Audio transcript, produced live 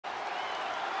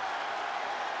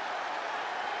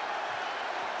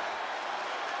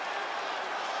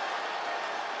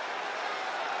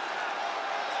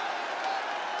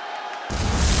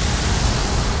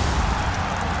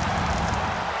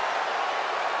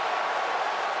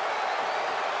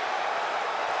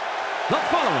The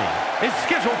following is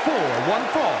scheduled for one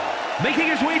fall, making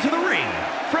his way to the ring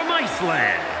from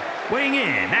Iceland, weighing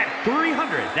in at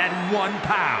 301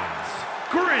 pounds,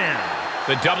 Grimm.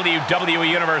 The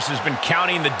WWE Universe has been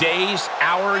counting the days,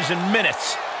 hours, and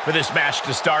minutes for this match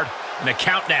to start, and the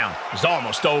countdown is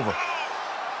almost over.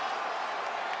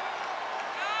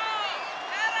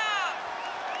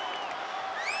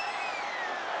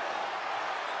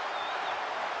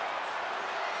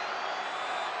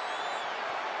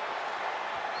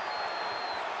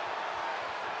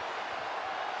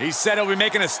 He said he'll be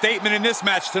making a statement in this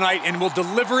match tonight and will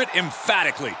deliver it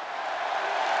emphatically.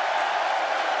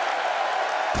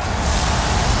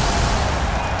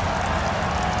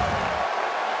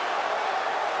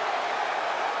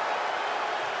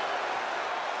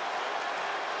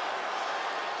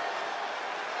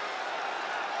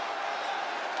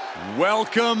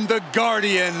 Welcome the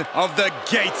guardian of the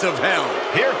gates of hell.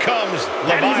 Here comes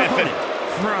Leviathan.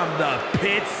 From the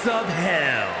pits of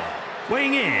hell,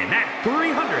 weighing in at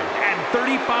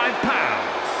 335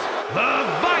 pounds,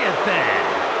 Leviathan.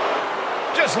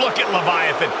 Just look at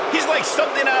Leviathan. He's like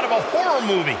something out of a horror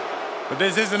movie. But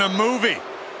this isn't a movie.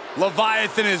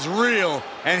 Leviathan is real,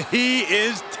 and he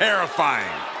is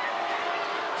terrifying.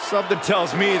 Something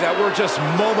tells me that we're just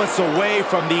moments away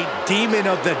from the demon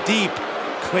of the deep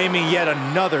claiming yet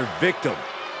another victim.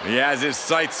 He has his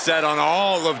sights set on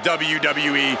all of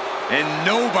WWE, and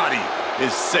nobody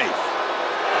is safe.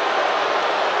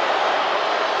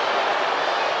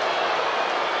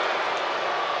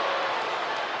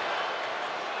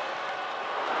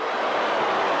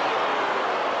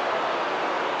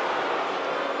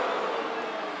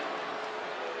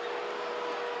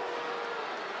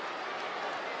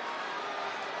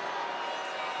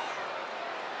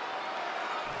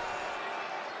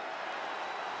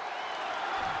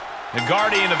 The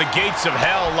guardian of the gates of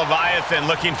hell, Leviathan,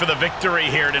 looking for the victory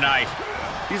here tonight.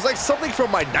 He's like something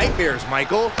from my nightmares,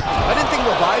 Michael. I didn't think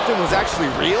Leviathan was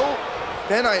actually real.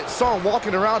 Then I saw him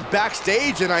walking around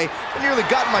backstage, and I nearly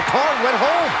got in my car and went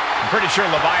home. I'm pretty sure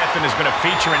Leviathan has been a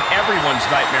feature in everyone's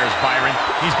nightmares, Byron.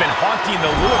 He's been haunting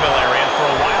the Louisville area for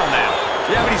a while now.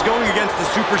 Yeah, but he's going against the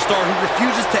superstar who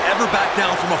refuses to ever back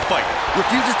down from a fight,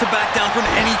 refuses to back down from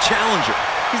any challenger.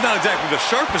 He's not exactly the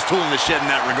sharpest tool in the shed in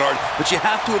that regard, but you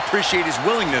have to appreciate his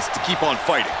willingness to keep on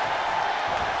fighting.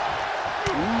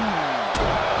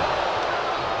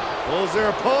 Pulls their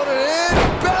opponent in,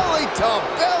 belly to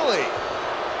belly.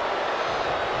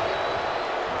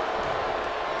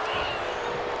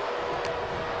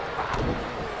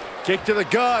 Kick to the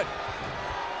gut.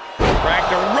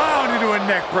 Cracked around into a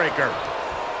neck breaker.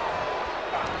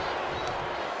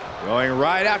 Going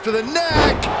right after the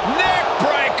neck. Neck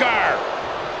breaker.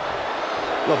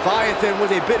 Leviathan with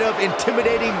a bit of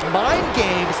intimidating mind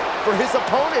games for his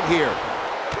opponent here.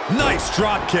 Nice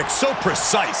drop kick, so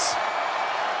precise.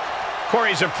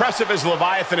 Corey, as impressive as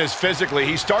Leviathan is physically,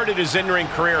 he started his in-ring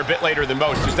career a bit later than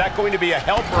most. Is that going to be a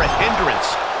help or a hindrance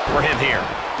for him here?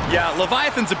 Yeah,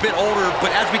 Leviathan's a bit older,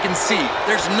 but as we can see,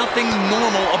 there's nothing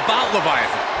normal about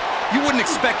Leviathan. You wouldn't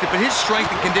expect it, but his strength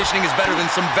and conditioning is better than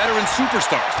some veteran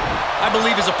superstars. I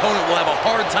believe his opponent will have a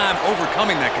hard time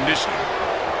overcoming that conditioning.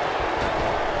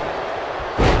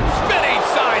 Spinning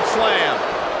side slam.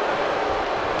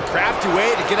 Crafty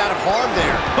way to get out of harm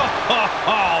there.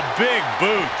 Oh, big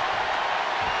boot.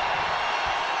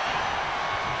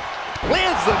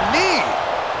 Lands the knee.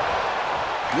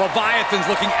 Leviathan's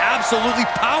looking absolutely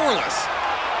powerless.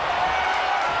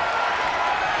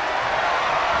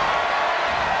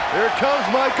 Here it comes,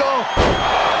 Michael.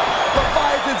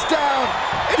 Leviathan's down.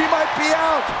 He might be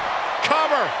out.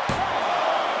 Cover.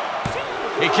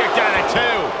 He kicked out at 2.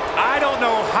 I don't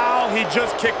know how he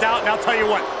just kicked out, and I'll tell you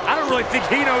what, I don't really think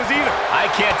he knows either.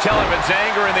 I can't tell if it's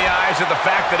anger in the eyes at the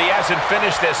fact that he hasn't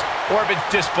finished this, or if it's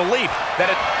disbelief that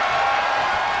it...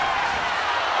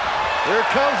 Here it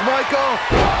comes, Michael.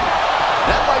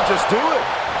 That might just do it.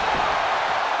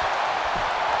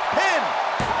 Pin.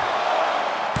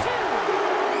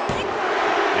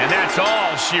 And that's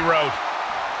all she wrote.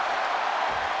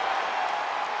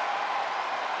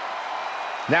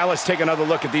 Now let's take another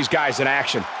look at these guys in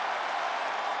action.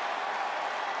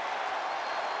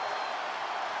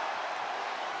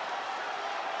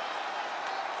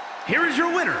 Here is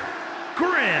your winner,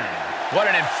 Grimm. What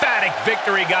an emphatic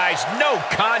victory, guys. No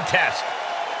contest.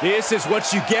 This is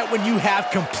what you get when you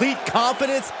have complete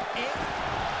confidence.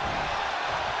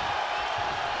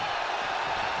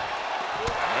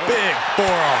 Big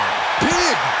forearm.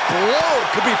 Big blow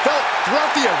could be felt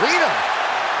throughout the arena.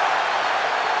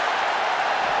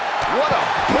 What a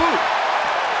boot.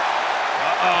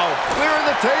 Uh-oh. Clearing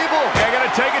the table. They're going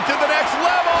to take it to the next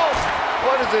level.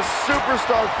 What What is this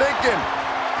superstar thinking?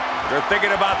 They're thinking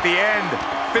about the end,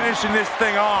 finishing this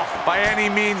thing off by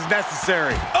any means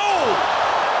necessary. Oh!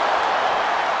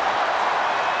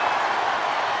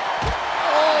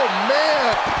 Oh,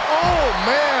 man. Oh,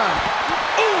 man.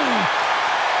 Ooh!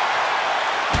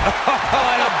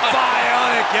 And a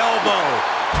bionic elbow.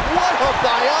 What a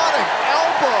bionic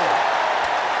elbow.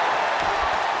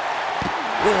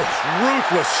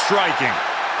 Ruthless striking.